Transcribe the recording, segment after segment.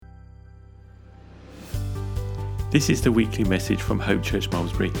This is the weekly message from Hope Church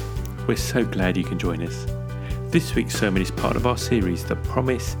Malmesbury. We're so glad you can join us. This week's sermon is part of our series, The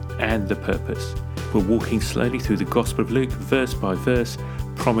Promise and the Purpose. We're walking slowly through the Gospel of Luke, verse by verse,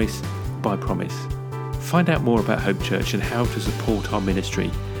 promise by promise. Find out more about Hope Church and how to support our ministry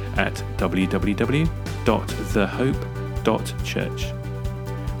at www.thehope.church.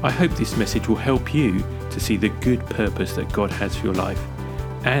 I hope this message will help you to see the good purpose that God has for your life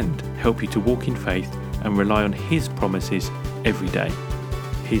and help you to walk in faith and rely on His promises every day.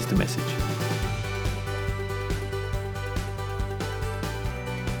 Here's the message.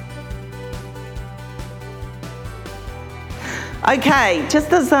 Okay,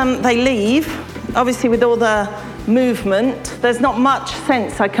 just as they leave, obviously with all the movement, there's not much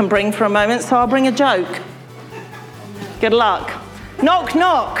sense I can bring for a moment, so I'll bring a joke. Good luck. Knock,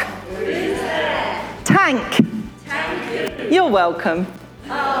 knock. Who's there? Tank. Thank you. You're welcome.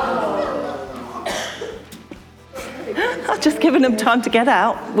 Oh. I've just given them time to get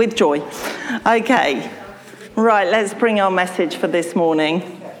out with joy. Okay, right, let's bring our message for this morning.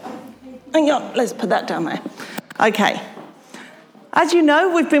 Hang on, let's put that down there. Okay. As you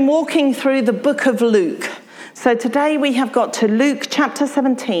know, we've been walking through the book of Luke. So today we have got to Luke chapter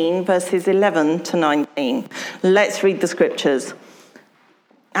 17, verses 11 to 19. Let's read the scriptures.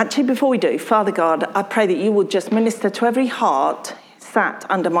 Actually, before we do, Father God, I pray that you would just minister to every heart sat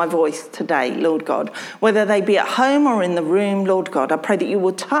under my voice today, Lord God. Whether they be at home or in the room, Lord God, I pray that you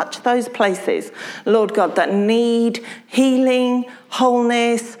will touch those places, Lord God, that need healing,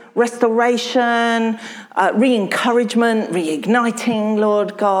 wholeness, restoration, re-encouragement, reigniting,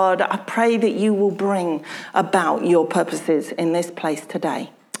 Lord God. I pray that you will bring about your purposes in this place today.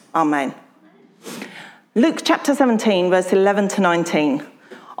 Amen. Luke chapter 17, verse 11 to 19.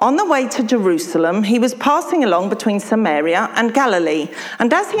 On the way to Jerusalem, he was passing along between Samaria and Galilee.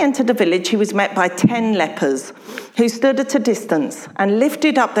 And as he entered a village, he was met by 10 lepers who stood at a distance and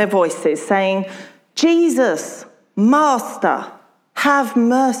lifted up their voices, saying, Jesus, Master, have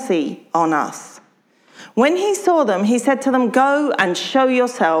mercy on us. When he saw them, he said to them, go and show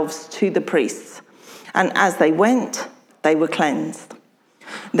yourselves to the priests. And as they went, they were cleansed.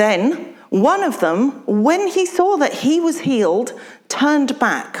 Then one of them, when he saw that he was healed, turned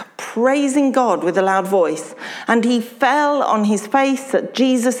back, praising God with a loud voice, and he fell on his face at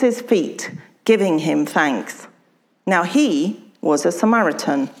Jesus' feet, giving him thanks. Now he was a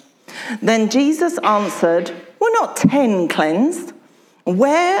Samaritan. Then Jesus answered, were not 10 cleansed?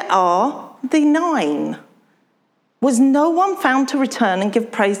 Where are the 9? Was no one found to return and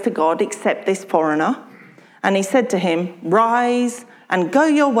give praise to God except this foreigner? And he said to him, rise and go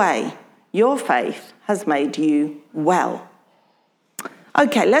your way. Your faith has made you well.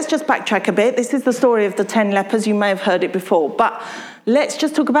 Okay, let's just backtrack a bit. This is the story of the 10 lepers. You may have heard it before, but let's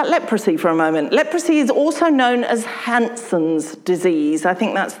just talk about leprosy for a moment. Leprosy is also known as Hansen's disease. I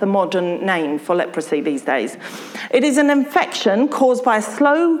think that's the modern name for leprosy these days. It is an infection caused by a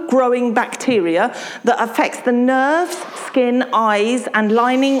slow-growing bacteria that affects the nerves, skin, eyes, and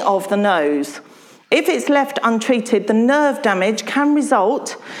lining of the nose. If it's left untreated, the nerve damage can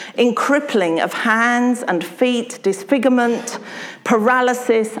result in crippling of hands and feet, disfigurement,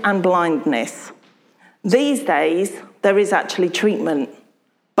 paralysis, and blindness. These days, there is actually treatment.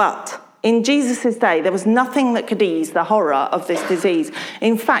 But in Jesus' day, there was nothing that could ease the horror of this disease.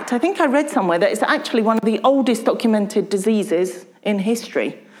 In fact, I think I read somewhere that it's actually one of the oldest documented diseases in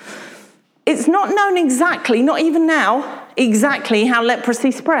history. It's not known exactly, not even now, exactly how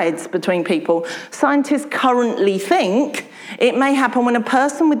leprosy spreads between people. Scientists currently think it may happen when a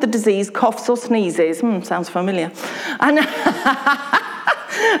person with the disease coughs or sneezes. Sounds familiar.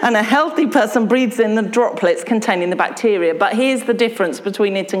 And a healthy person breathes in the droplets containing the bacteria. But here's the difference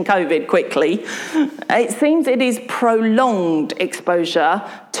between it and COVID quickly. It seems it is prolonged exposure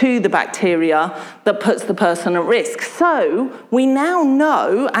to the bacteria that puts the person at risk. So we now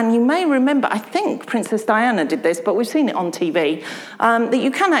know, and you may remember, I think Princess Diana did this, but we've seen it on TV, that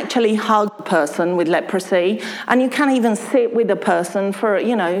you can actually hug a person with leprosy, and you can even sit with a person for,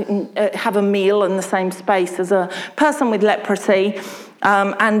 have a meal in the same space as a person with leprosy.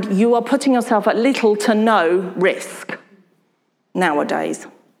 And you are putting yourself at little to no risk nowadays.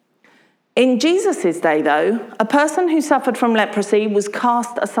 In Jesus' day, though, a person who suffered from leprosy was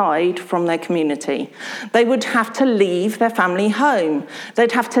cast aside from their community. They would have to leave their family home.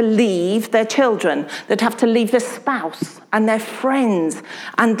 They'd have to leave their children. They'd have to leave their spouse and their friends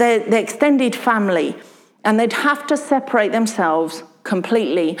and their extended family. And they'd have to separate themselves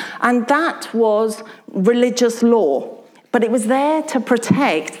completely. And that was religious law. But it was there to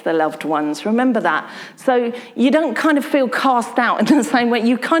protect the loved ones. Remember that. So you don't kind of feel cast out in the same way.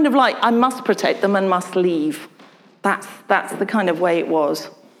 You kind of like, I must protect them and must leave That's the kind of way it was.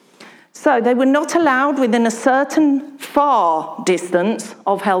 So they were not allowed within a certain far distance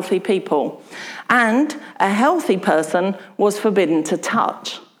of healthy people. And a healthy person was forbidden to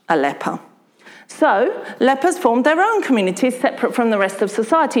touch a leper. So lepers formed their own communities separate from the rest of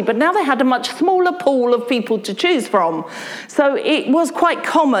society, but now they had a much smaller pool of people to choose from. So it was quite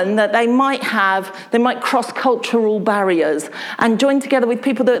common that they might cross cultural barriers and join together with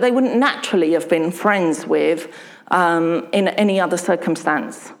people that they wouldn't naturally have been friends with in any other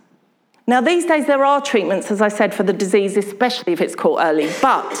circumstance. Now, these days there are treatments, as I said, for the disease, especially if it's caught early.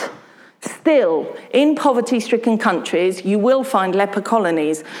 But still, in poverty-stricken countries, you will find leper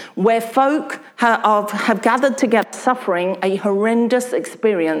colonies where folk have gathered together suffering a horrendous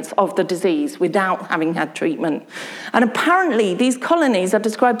experience of the disease without having had treatment. And apparently, these colonies are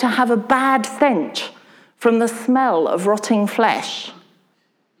described to have a bad stench from the smell of rotting flesh.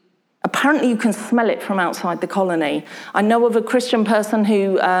 Apparently, you can smell it from outside the colony. I know of a Christian person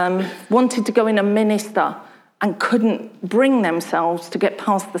who wanted to go in and minister and couldn't bring themselves to get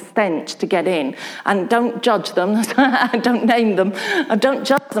past the stench to get in. And don't judge them, don't name them, don't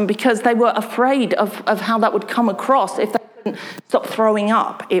judge them because they were afraid of how that would come across if they couldn't stop throwing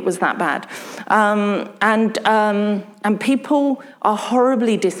up. It was that bad. And people are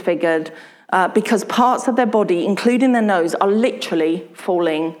horribly disfigured because parts of their body, including their nose, are literally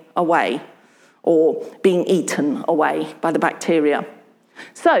falling away or being eaten away by the bacteria.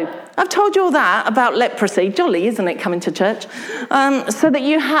 So, I've told you all that about leprosy. Jolly, isn't it, coming to church? So that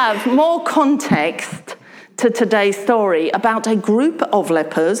you have more context to today's story about a group of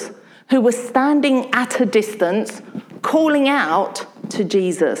lepers who were standing at a distance calling out to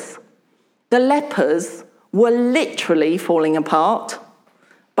Jesus. The lepers were literally falling apart.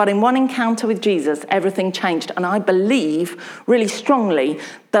 But in one encounter with Jesus, everything changed. And I believe really strongly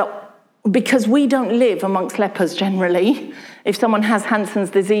that because we don't live amongst lepers generally, if someone has Hansen's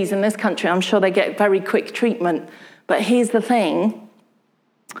disease in this country, I'm sure they get very quick treatment. But here's the thing.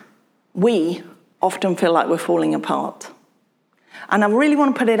 We often feel like we're falling apart. And I really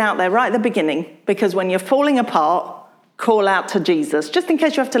want to put it out there right at the beginning, because when you're falling apart, call out to Jesus. Just in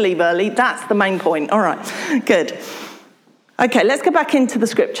case you have to leave early, that's the main point. All right, good. Okay, let's go back into the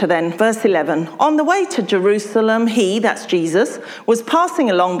scripture then. Verse 11. On the way to Jerusalem, he, that's Jesus, was passing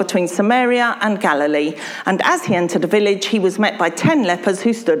along between Samaria and Galilee. And as he entered a village, he was met by 10 lepers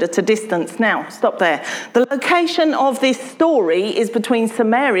who stood at a distance. Now, stop there. The location of this story is between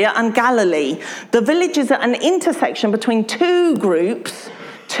Samaria and Galilee. The village is at an intersection between two groups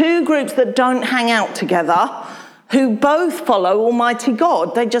that don't hang out together, who both follow Almighty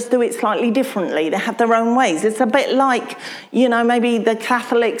God. They just do it slightly differently. They have their own ways. It's a bit like, maybe the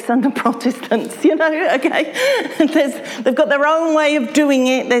Catholics and the Protestants, okay? They've got their own way of doing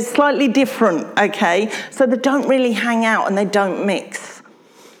it. They're slightly different, okay? So they don't really hang out and they don't mix.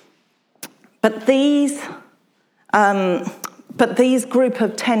 But these group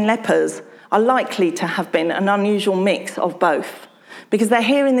of 10 lepers are likely to have been an unusual mix of both, because they're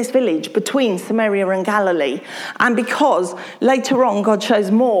here in this village between Samaria and Galilee. And because later on God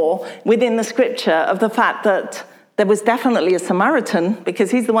shows more within the scripture of the fact that there was definitely a Samaritan,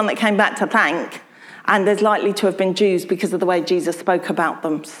 because he's the one that came back to thank, and there's likely to have been Jews because of the way Jesus spoke about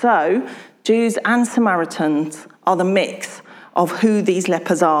them. So Jews and Samaritans are the mix of who these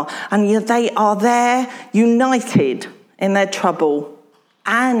lepers are. And they are there united in their trouble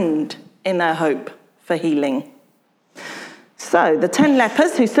and in their hope for healing. So the 10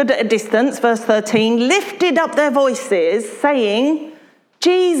 lepers who stood at a distance, verse 13, lifted up their voices, saying,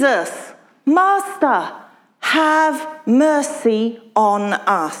 Jesus, Master, have mercy on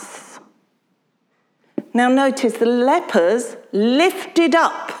us. Now notice the lepers lifted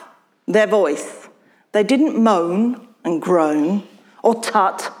up their voice. They didn't moan and groan or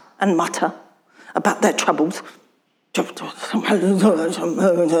tut and mutter about their troubles.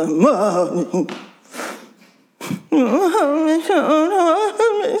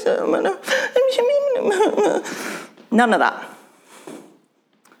 None of that.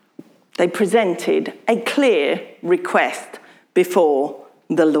 They presented a clear request before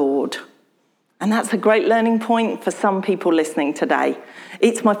the Lord. And that's a great learning point for some people listening today.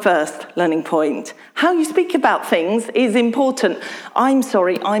 It's my first learning point. How you speak about things is important. I'm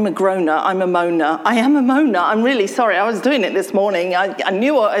sorry, I'm a groaner, I'm a moaner. I am a moaner, I'm really sorry. I was doing it this morning. I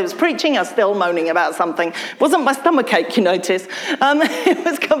knew I was preaching, I was still moaning about something. It wasn't my stomachache, you notice.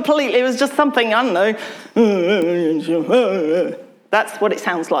 It was just something, I don't know. That's what it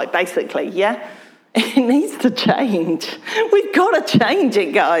sounds like, basically, yeah? It needs to change. We've got to change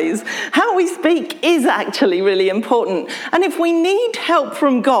it, guys. How we speak is actually really important. And if we need help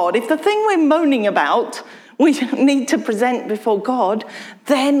from God, if the thing we're moaning about, we need to present before God,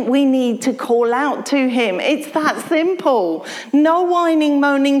 then we need to call out to him. It's that simple. No whining,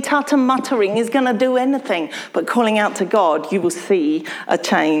 moaning, tut and muttering is going to do anything, but calling out to God, you will see a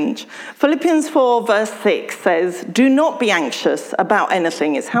change. Philippians 4 verse 6 says, do not be anxious about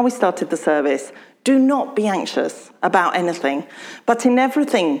anything. It's how we started the service. Do not be anxious about anything, but in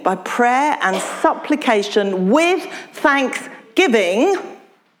everything, by prayer and supplication with thanksgiving,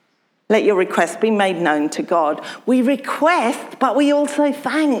 let your requests be made known to God. We request, but we also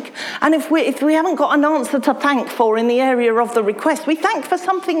thank. And if we haven't got an answer to thank for in the area of the request, we thank for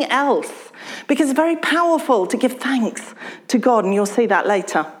something else. Because it's very powerful to give thanks to God, and you'll see that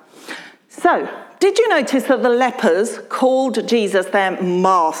later. So, did you notice that the lepers called Jesus their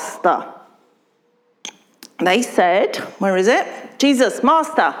master? They said, where is it? Jesus,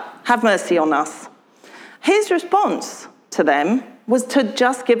 Master, have mercy on us. His response to them was to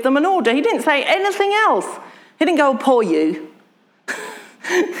just give them an order. He didn't say anything else. He didn't go, poor you.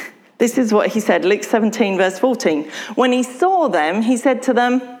 This is what he said, Luke 17, verse 14. When he saw them, he said to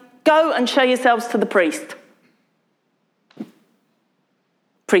them, go and show yourselves to the priest.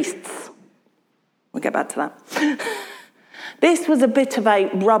 Priests. We'll get back to that. This was a bit of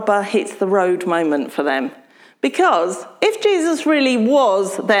a rubber hits the road moment for them. Because if Jesus really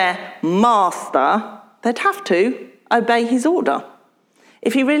was their master, they'd have to obey his order.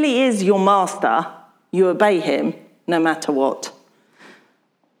 If he really is your master, you obey him no matter what.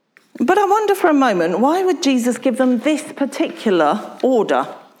 But I wonder for a moment, why would Jesus give them this particular order?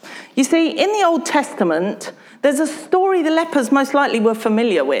 You see, in the Old Testament, there's a story the lepers most likely were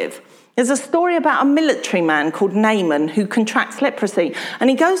familiar with. There's a story about a military man called Naaman who contracts leprosy, and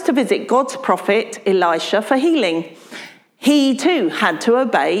he goes to visit God's prophet Elisha for healing. He too had to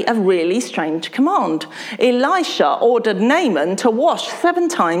obey a really strange command. Elisha ordered Naaman to wash 7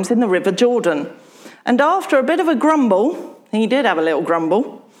 times in the River Jordan. And after a bit of a grumble, he did have a little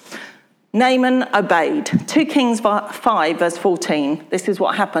grumble, Naaman obeyed. 2 Kings 5 verse 14, this is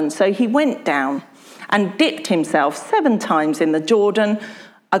what happened. So he went down and dipped himself 7 times in the Jordan,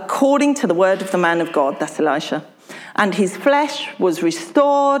 according to the word of the man of God, that's Elisha. And his flesh was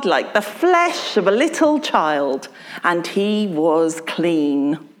restored like the flesh of a little child, and he was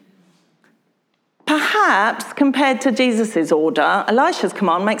clean. Perhaps, compared to Jesus' order, Elisha's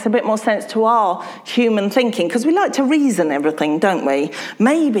command makes a bit more sense to our human thinking, because we like to reason everything, don't we?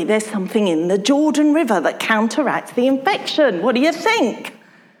 Maybe there's something in the Jordan River that counteracts the infection. What do you think?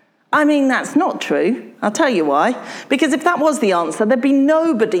 I mean, that's not true. I'll tell you why. Because if that was the answer, there'd be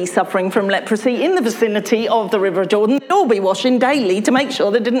nobody suffering from leprosy in the vicinity of the River Jordan. They'd all be washing daily to make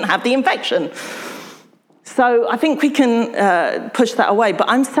sure they didn't have the infection. So I think we can push that away. But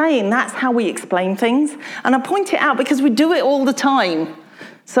I'm saying that's how we explain things. And I point it out because we do it all the time.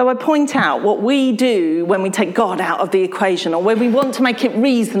 So I point out what we do when we take God out of the equation, or when we want to make it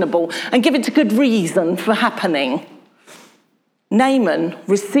reasonable and give it a good reason for happening. Naaman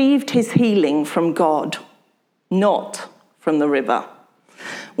received his healing from God, not from the river,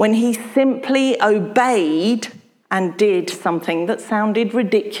 when he simply obeyed and did something that sounded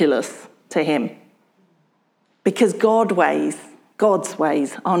ridiculous to him. Because God's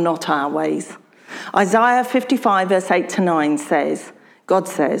ways are not our ways. Isaiah 55 verse 8 to 9 says, God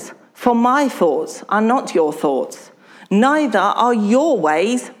says, for my thoughts are not your thoughts, neither are your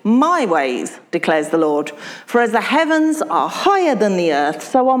ways my ways, declares the Lord. For as the heavens are higher than the earth,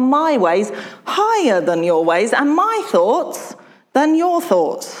 so are my ways higher than your ways, and my thoughts than your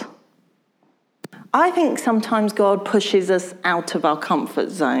thoughts. I think sometimes God pushes us out of our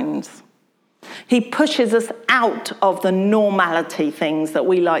comfort zones. He pushes us out of the normality things that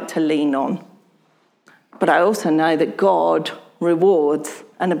we like to lean on. But I also know that God rewards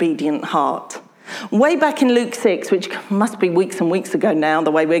an obedient heart. Way back in Luke 6, which must be weeks and weeks ago now,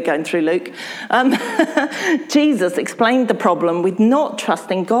 the way we're going through Luke, Jesus explained the problem with not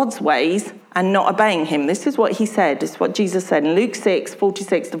trusting God's ways and not obeying him. This is what he said. This is what Jesus said in Luke 6,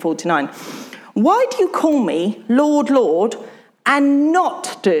 46 to 49. Why do you call me Lord, Lord, and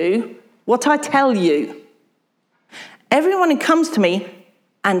not do what I tell you? Everyone who comes to me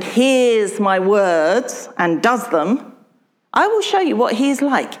and hears my words and does them, I will show you what he is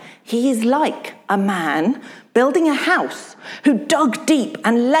like. He is like a man building a house who dug deep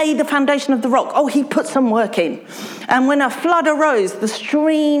and laid the foundation of the rock. Oh, he put some work in. And when a flood arose, the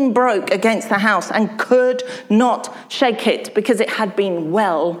stream broke against the house and could not shake it because it had been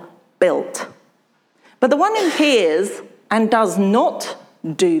well built. But the one who hears and does not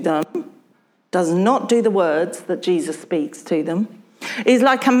do them, does not do the words that Jesus speaks to them, Is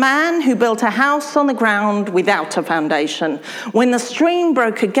like a man who built a house on the ground without a foundation. When the stream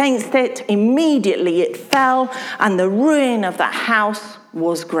broke against it, immediately it fell, and the ruin of that house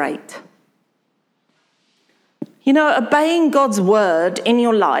was great. You know, obeying God's word in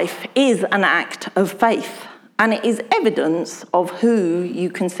your life is an act of faith, and it is evidence of who you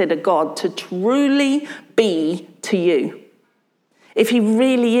consider God to truly be to you. If he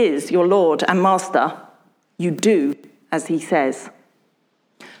really is your Lord and Master, you do as he says.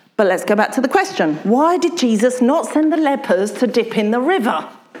 But let's go back to the question. Why did Jesus not send the lepers to dip in the river?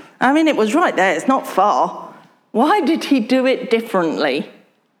 I mean, it was right there. It's not far. Why did he do it differently?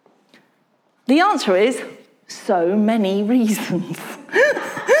 The answer is so many reasons.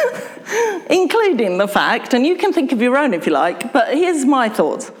 Including the fact, and you can think of your own if you like, but here's my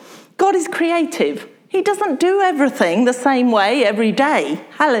thoughts. God is creative. He doesn't do everything the same way every day.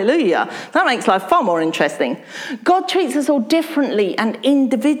 Hallelujah. That makes life far more interesting. God treats us all differently and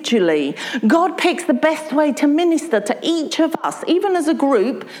individually. God picks the best way to minister to each of us. Even as a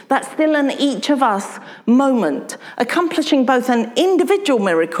group, that's still an each of us moment, accomplishing both an individual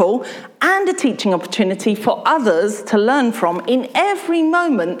miracle and a teaching opportunity for others to learn from in every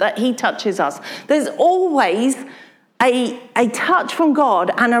moment that he touches us. There's always a touch from God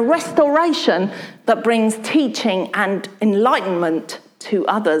and a restoration that brings teaching and enlightenment to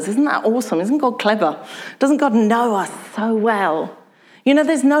others. Isn't that awesome? Isn't God clever? Doesn't God know us so well? You know,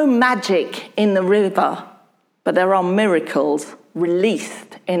 there's no magic in the river, but there are miracles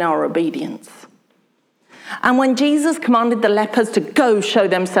released in our obedience. And when Jesus commanded the lepers to go show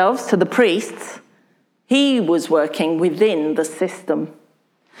themselves to the priests, he was working within the system.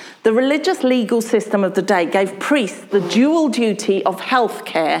 The religious legal system of the day gave priests the dual duty of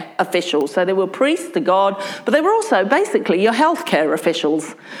healthcare officials. So they were priests to God, but they were also basically your healthcare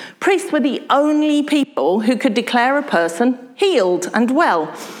officials. Priests were the only people who could declare a person healed and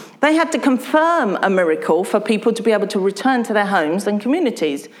well. They had to confirm a miracle for people to be able to return to their homes and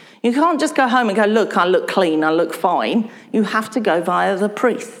communities. You can't just go home and go, look, I look clean, I look fine. You have to go via the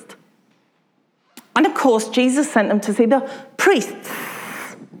priest. And of course, Jesus sent them to see the priests,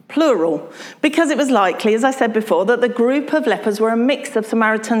 plural, because it was likely, as I said before, that the group of lepers were a mix of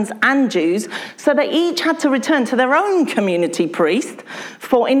Samaritans and Jews, so they each had to return to their own community priest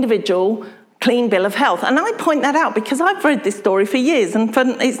for individual clean bill of health. And I point that out because I've read this story for years and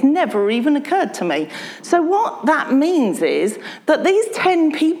it's never even occurred to me. So what that means is that these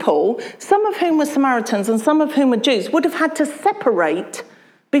 10 people, some of whom were Samaritans and some of whom were Jews, would have had to separate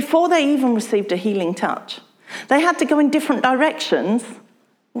before they even received a healing touch. They had to go in different directions.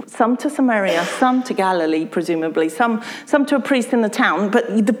 Some to Samaria, some to Galilee, presumably, some to a priest in the town.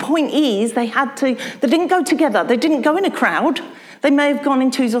 But the point is, they didn't go together. They didn't go in a crowd. They may have gone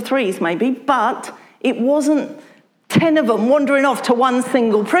in twos or threes, maybe, but it wasn't 10 of them wandering off to one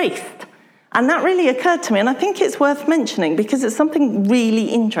single priest. And that really occurred to me, and I think it's worth mentioning because it's something really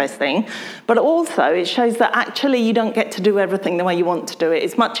interesting, but also it shows that actually you don't get to do everything the way you want to do it.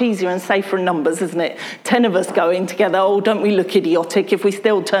 It's much easier and safer in numbers, isn't it? 10 of us going together, oh, don't we look idiotic if we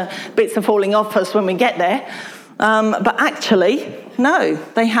still turn bits are falling off us when we get there. But actually, no,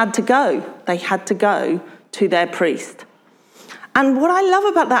 they had to go. They had to go to their priest. And what I love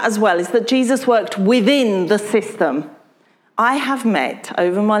about that as well is that Jesus worked within the system. I have met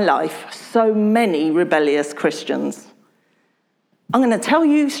over my life so many rebellious Christians. I'm going to tell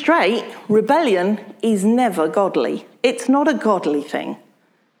you straight, rebellion is never godly. It's not a godly thing.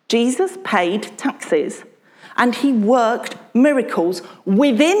 Jesus paid taxes and he worked miracles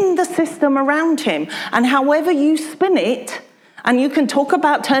within the system around him. And however you spin it, and you can talk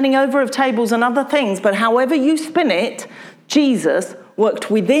about turning over of tables and other things, but however you spin it, Jesus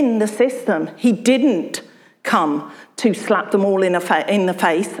worked within the system. He didn't come to slap them all in the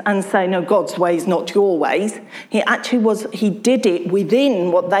face and say, no, God's ways, not your ways. He did it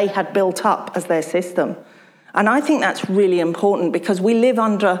within what they had built up as their system. And I think that's really important because we live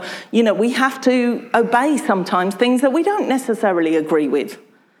under, we have to obey sometimes things that we don't necessarily agree with.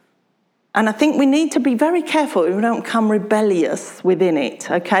 And I think we need to be very careful we don't become rebellious within it,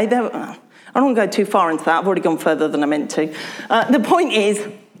 okay? I don't want to go too far into that. I've already gone further than I meant to. The point is,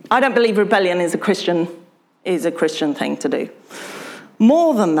 I don't believe rebellion is a Christian thing to do.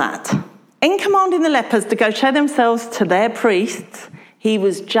 More than that, in commanding the lepers to go show themselves to their priests, he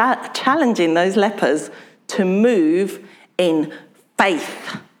was challenging those lepers to move in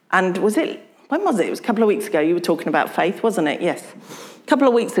faith. And when was it? It was a couple of weeks ago. You were talking about faith, wasn't it? Yes. A couple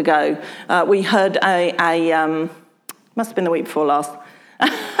of weeks ago, we heard must have been the week before last,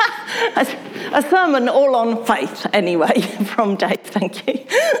 a sermon all on faith, anyway, from Dave, thank you.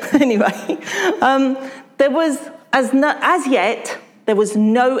 Anyway, there was, as yet, there was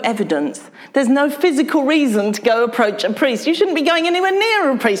no evidence. There's no physical reason to go approach a priest. You shouldn't be going anywhere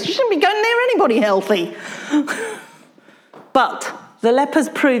near a priest. You shouldn't be going near anybody healthy. But the lepers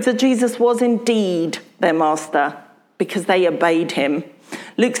proved that Jesus was indeed their master because they obeyed him.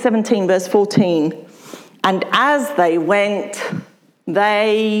 Luke 17, verse 14. And as they went,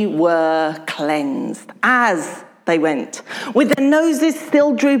 they were cleansed. As they went. With their noses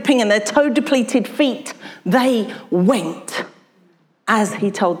still drooping and their toe-depleted feet, they went as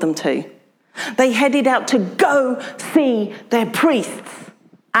he told them to. They headed out to go see their priests,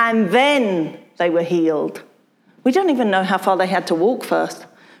 and then they were healed. We don't even know how far they had to walk first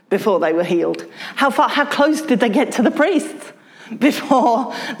before they were healed. How close did they get to the priests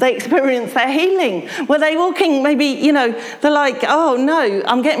before they experienced their healing? Were they walking, maybe, they're like, oh no,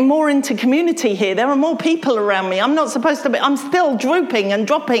 I'm getting more into community here. There are more people around me. I'm not supposed to be, I'm still drooping and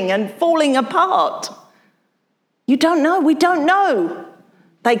dropping and falling apart. You don't know, we don't know.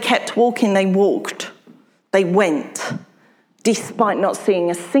 They kept walking, they walked, they went, despite not seeing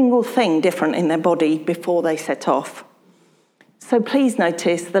a single thing different in their body before they set off. So please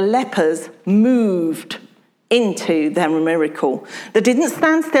notice the lepers moved into their miracle. They didn't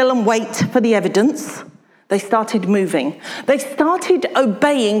stand still and wait for the evidence. They started moving. They started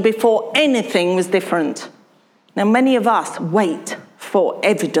obeying before anything was different. Now, many of us wait for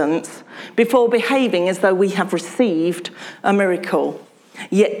evidence before behaving as though we have received a miracle.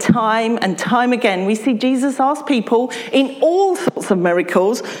 Yet time and time again, we see Jesus ask people in all sorts of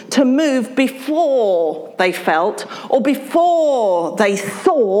miracles to move before they felt or before they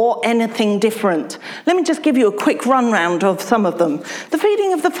saw anything different. Let me just give you a quick run round of some of them. The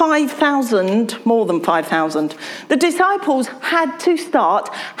feeding of the 5,000, more than 5,000. The disciples had to start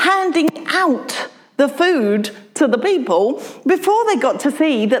handing out the food to the people before they got to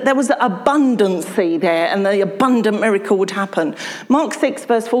see that there was abundancy there and the abundant miracle would happen. Mark 6,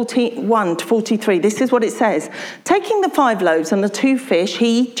 verse 41 to 43, this is what it says. Taking the 5 loaves and the 2 fish,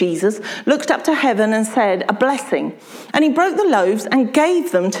 he, Jesus, looked up to heaven and said a blessing. And he broke the loaves and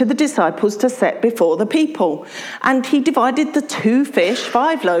gave them to the disciples to set before the people. And he divided the 2 fish,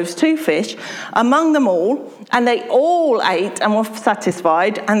 5 loaves, 2 fish, among them all. And they all ate and were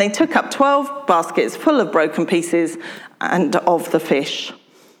satisfied. And they took up 12 baskets full of broken pieces and of the fish.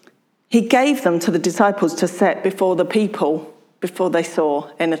 He gave them to the disciples to set before the people before they saw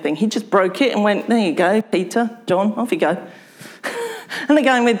anything. He just broke it and went, there you go, Peter, John, off you go. And they're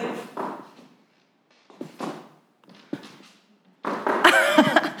going with,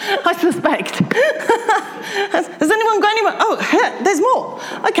 I suspect. Has anyone got anywhere? Oh, there's more.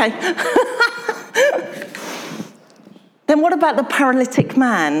 Okay. Then what about the paralytic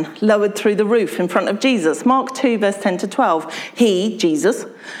man lowered through the roof in front of Jesus? Mark 2, verse 10 to 12. He, Jesus,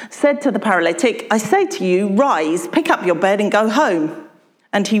 said to the paralytic, I say to you, rise, pick up your bed and go home.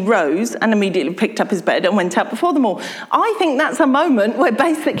 And he rose and immediately picked up his bed and went out before them all. I think that's a moment where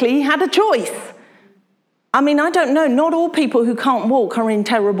basically he had a choice. I mean, I don't know, not all people who can't walk are in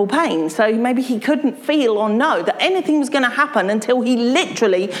terrible pain. So maybe he couldn't feel or know that anything was going to happen until he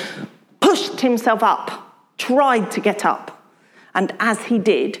literally pushed himself up. Tried to get up. And as he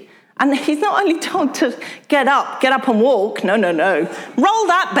did, and he's not only told to get up and walk, no. Roll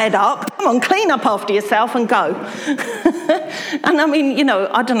that bed up, come on, clean up after yourself and go. And I mean,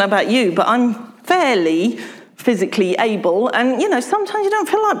 I don't know about you, but I'm fairly physically able. And, sometimes you don't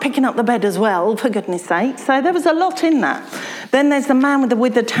feel like picking up the bed as well, for goodness sake. So there was a lot in that. Then there's the man with the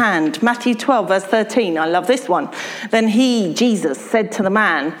withered hand. Matthew 12, verse 13. I love this one. Then he, Jesus, said to the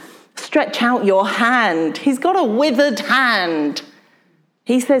man, stretch out your hand. He's got a withered hand.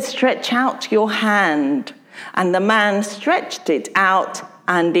 He says, stretch out your hand. And the man stretched it out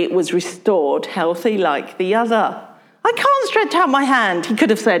and it was restored, healthy like the other. I can't stretch out my hand. He could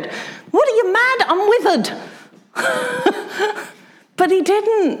have said, what are you mad? I'm withered. But he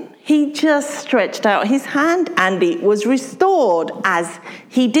didn't. He just stretched out his hand and it was restored as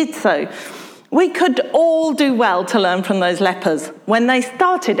he did so. We could all do well to learn from those lepers. When they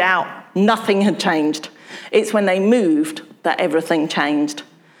started out, nothing had changed. It's when they moved that everything changed.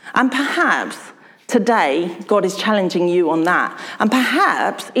 And perhaps today, God is challenging you on that. And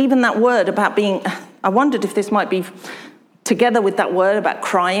perhaps even that word about being, I wondered if this might be together with that word about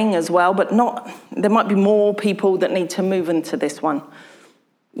crying as well, but not, there might be more people that need to move into this one.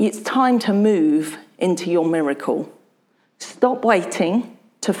 It's time to move into your miracle. Stop waiting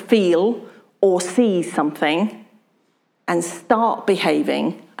to feel or see something and start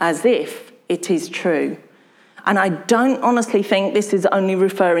behaving as if it is true. And I don't honestly think this is only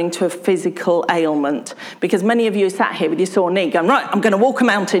referring to a physical ailment, because many of you sat here with your sore knee going, right, I'm going to walk a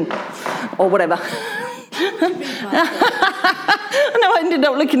mountain or whatever. I ended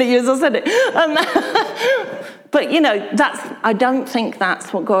up looking at you as I said it. But, I don't think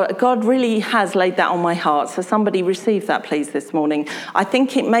that's what God really has laid that on my heart. So somebody receive that, please, this morning. I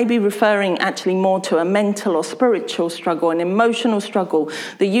think it may be referring actually more to a mental or spiritual struggle, an emotional struggle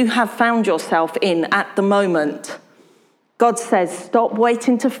that you have found yourself in at the moment. God says, stop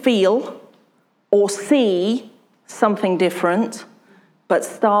waiting to feel or see something different, but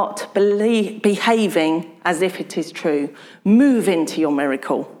start behaving as if it is true. Move into your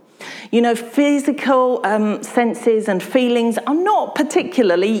miracle. Physical senses and feelings are not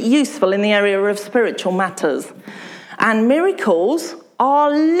particularly useful in the area of spiritual matters. And miracles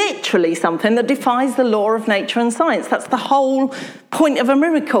are literally something that defies the law of nature and science. That's the whole point of a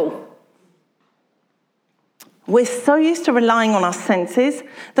miracle. We're so used to relying on our senses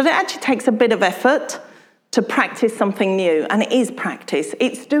that it actually takes a bit of effort to practice something new. And it is practice.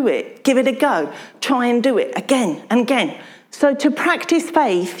 It's do it. Give it a go. Try and do it again and again. So to practice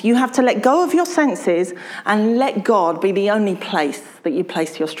faith, you have to let go of your senses and let God be the only place that you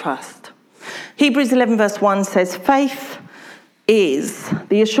place your trust. Hebrews 11 verse 1 says, faith is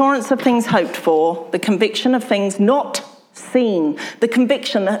the assurance of things hoped for, the conviction of things not seen, the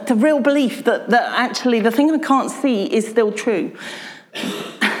conviction, the real belief that actually the thing I can't see is still true.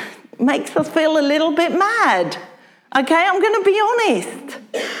 Makes us feel a little bit mad. Okay, I'm going to be honest.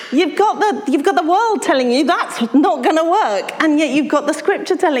 You've got the world telling you that's not going to work, and yet you've got the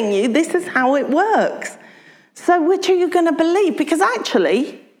scripture telling you this is how it works. So which are you going to believe? Because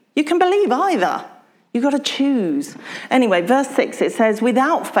actually, you can believe either. You've got to choose. Anyway, verse 6, it says,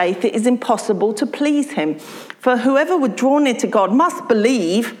 without faith it is impossible to please him. For whoever would draw near to God must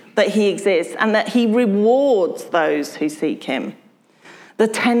believe that he exists and that he rewards those who seek him. The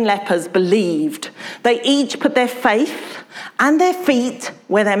 10 lepers believed. They each put their faith and their feet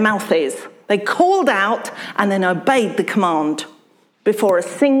where their mouth is. They called out and then obeyed the command. Before a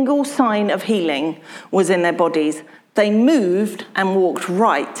single sign of healing was in their bodies, they moved and walked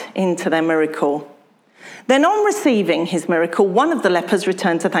right into their miracle. Then on receiving his miracle, one of the lepers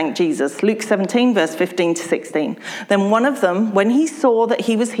returned to thank Jesus. Luke 17, verse 15 to 16. Then one of them, when he saw that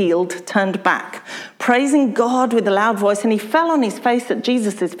he was healed, turned back, praising God with a loud voice, and he fell on his face at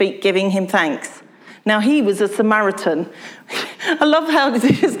Jesus' feet, giving him thanks. Now he was a Samaritan. I love how it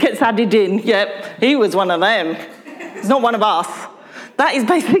just gets added in. Yep, he was one of them. He's not one of us. That is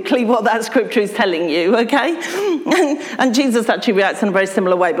basically what that scripture is telling you, okay? And Jesus actually reacts in a very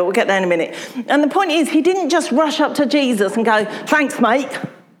similar way, but we'll get there in a minute. And the point is, he didn't just rush up to Jesus and go, thanks, mate,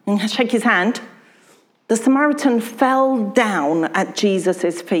 and shake his hand. The Samaritan fell down at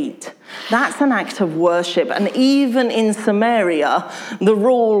Jesus' feet. That's an act of worship. And even in Samaria, the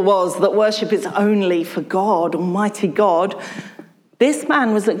rule was that worship is only for God, Almighty God. This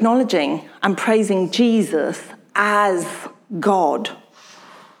man was acknowledging and praising Jesus as God.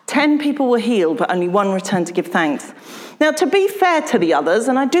 10 people were healed, but only one returned to give thanks. Now, to be fair to the others,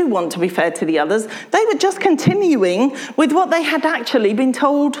 and I do want to be fair to the others, they were just continuing with what they had actually been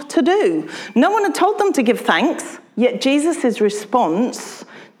told to do. No one had told them to give thanks, yet Jesus' response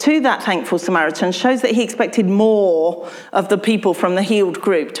to that thankful Samaritan shows that he expected more of the people from the healed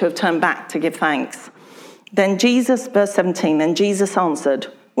group to have turned back to give thanks. Then Jesus, verse 17, then Jesus answered,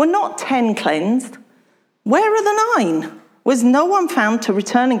 were not 10 cleansed? Where are the 9? Was no one found to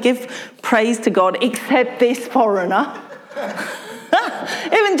return and give praise to God except this foreigner?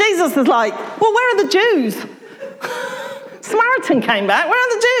 Even Jesus is like, well, where are the Jews? Samaritan came back, where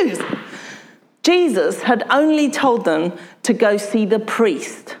are the Jews? Jesus had only told them to go see the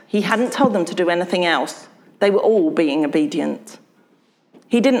priest. He hadn't told them to do anything else. They were all being obedient.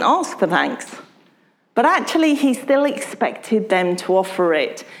 He didn't ask for thanks, but actually he still expected them to offer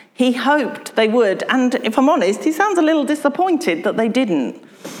it. He hoped they would, and if I'm honest, he sounds a little disappointed that they didn't.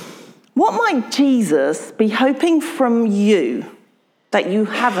 What might Jesus be hoping from you that you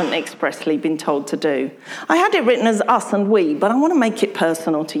haven't expressly been told to do? I had it written as us and we, but I want to make it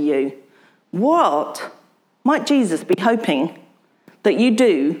personal to you. What might Jesus be hoping that you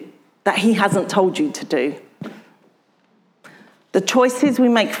do that he hasn't told you to do? The choices we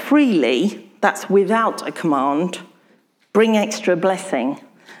make freely, that's without a command, bring extra blessing.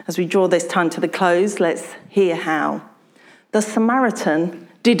 As we draw this time to the close, let's hear how. The Samaritan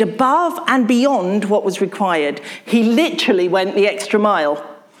did above and beyond what was required. He literally went the extra mile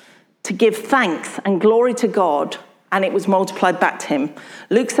to give thanks and glory to God, and it was multiplied back to him.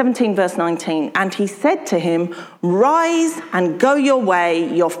 Luke 17, verse 19, and he said to him, rise and go your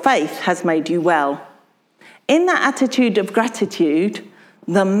way, your faith has made you well. In that attitude of gratitude,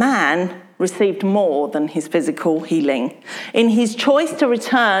 the man received more than his physical healing. In his choice to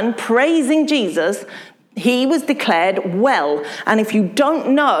return praising Jesus, He was declared well. And if you don't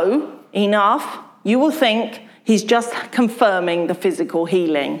know enough, you will think he's just confirming the physical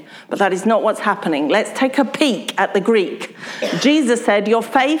healing. But that is not what's happening. Let's take a peek at the Greek. Jesus said, your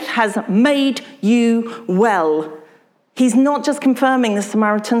faith has made you well. He's not just confirming the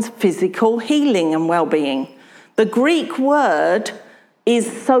Samaritan's physical healing and well-being. The Greek word is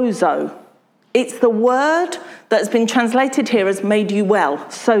sozo. It's the word that has been translated here as made you well,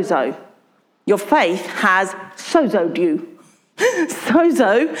 sozo. Your faith has sozoed you.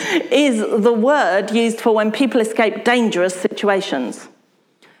 Sozo is the word used for when people escape dangerous situations.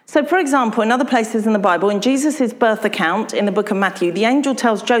 So, for example, in other places in the Bible, in Jesus' birth account in the book of Matthew, the angel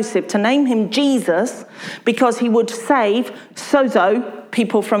tells Joseph to name him Jesus because he would save, sozo,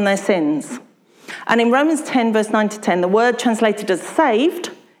 people from their sins. And in Romans 10, verse 9 to 10, the word translated as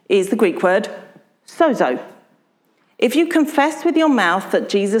saved is the Greek word sozo. If you confess with your mouth that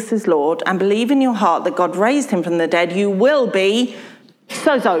Jesus is Lord and believe in your heart that God raised him from the dead, you will be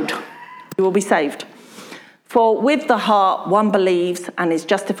sozoed. You will be saved. For with the heart one believes and is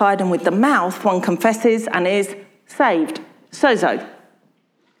justified, and with the mouth one confesses and is saved. Sozo.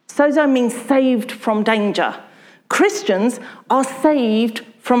 Sozo means saved from danger. Christians are saved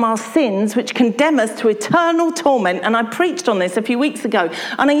from our sins, which condemn us to eternal torment. And I preached on this a few weeks ago,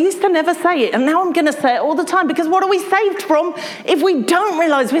 and I used to never say it, and now I'm going to say it all the time, because what are we saved from if we don't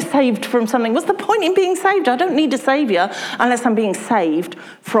realise we're saved from something? What's the point in being saved? I don't need a saviour unless I'm being saved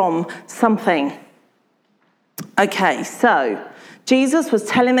from something. Okay, so Jesus was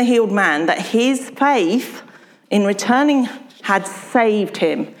telling the healed man that his faith in returning had saved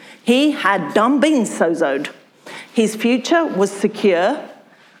him. He had done been sozoed. His future was secure,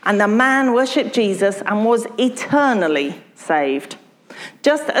 and the man worshipped Jesus and was eternally saved.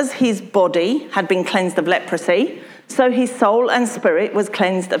 Just as his body had been cleansed of leprosy, so his soul and spirit was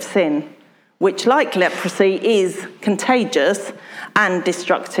cleansed of sin, which, like leprosy, is contagious and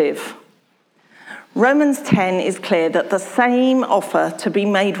destructive. Romans 10 is clear that the same offer to be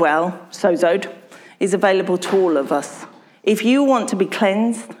made well, sozoed, is available to all of us. If you want to be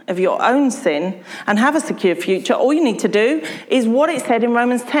cleansed of your own sin and have a secure future, all you need to do is what it said in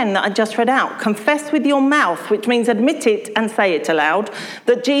Romans 10 that I just read out. Confess with your mouth, which means admit it and say it aloud,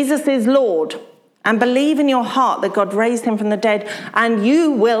 that Jesus is Lord, and believe in your heart that God raised him from the dead, and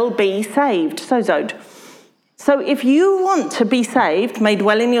you will be saved. Sozoed. So if you want to be saved, made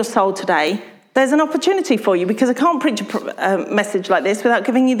well in your soul today, there's an opportunity for you, because I can't preach a message like this without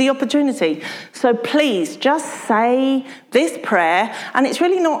giving you the opportunity. So please just say this prayer, and it's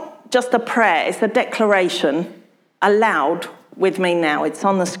really not just a prayer, it's a declaration aloud with me now. It's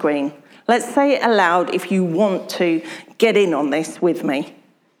on the screen. Let's say it aloud if you want to get in on this with me.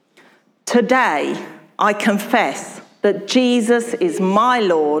 Today, I confess that Jesus is my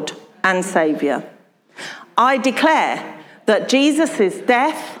Lord and Saviour. I declare that Jesus'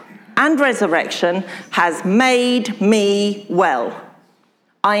 death and resurrection has made me well.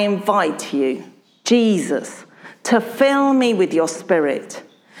 I invite you, Jesus, to fill me with your Spirit.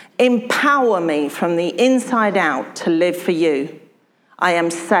 Empower me from the inside out to live for you. I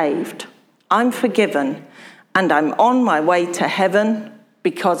am saved, I'm forgiven, and I'm on my way to heaven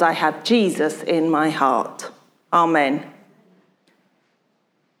because I have Jesus in my heart. Amen.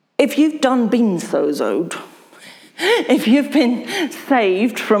 If you've been sozoed, if you've been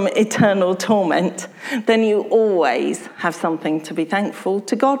saved from eternal torment, then you always have something to be thankful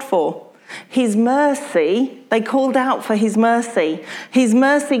to God for. His mercy, they called out for his mercy. His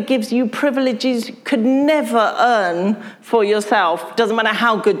mercy gives you privileges you could never earn for yourself. Doesn't matter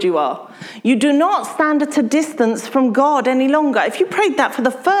how good you are. You do not stand at a distance from God any longer. If you prayed that for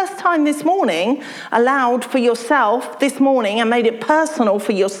the first time this morning, aloud for yourself this morning, and made it personal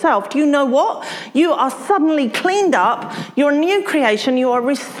for yourself, do you know what? You are suddenly cleaned up. You're a new creation. You are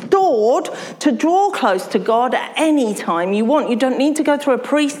restored to draw close to God at any time you want. You don't need to go through a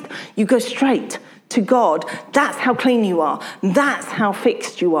priest. You go straight to God. That's how clean you are. That's how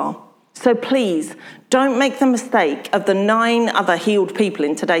fixed you are. So please, don't make the mistake of the 9 other healed people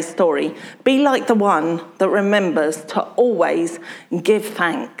in today's story. Be like the one that remembers to always give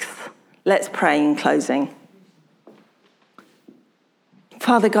thanks. Let's pray in closing.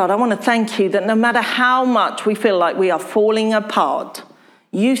 Father God, I want to thank you that no matter how much we feel like we are falling apart,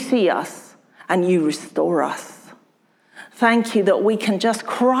 you see us and you restore us. Thank you that we can just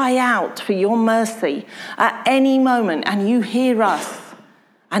cry out for your mercy at any moment, and you hear us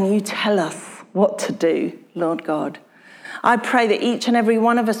and you tell us what to do, Lord God. I pray that each and every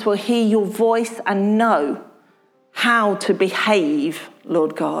one of us will hear your voice and know how to behave,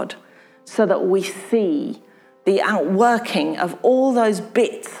 Lord God, so that we see the outworking of all those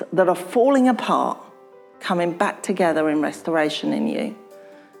bits that are falling apart coming back together in restoration in you.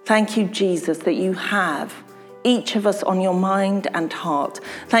 Thank you, Jesus, that you have each of us on your mind and heart.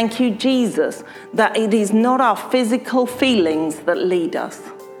 Thank you, Jesus, that it is not our physical feelings that lead us,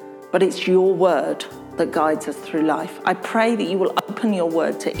 but it's your word that guides us through life. I pray that you will open your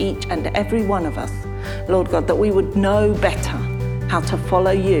word to each and every one of us, Lord God, that we would know better how to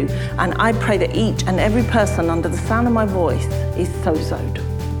follow you. And I pray that each and every person under the sound of my voice is sozoed.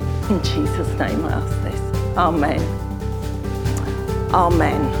 In Jesus' name I ask this. Amen.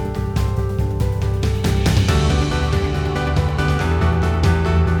 Amen.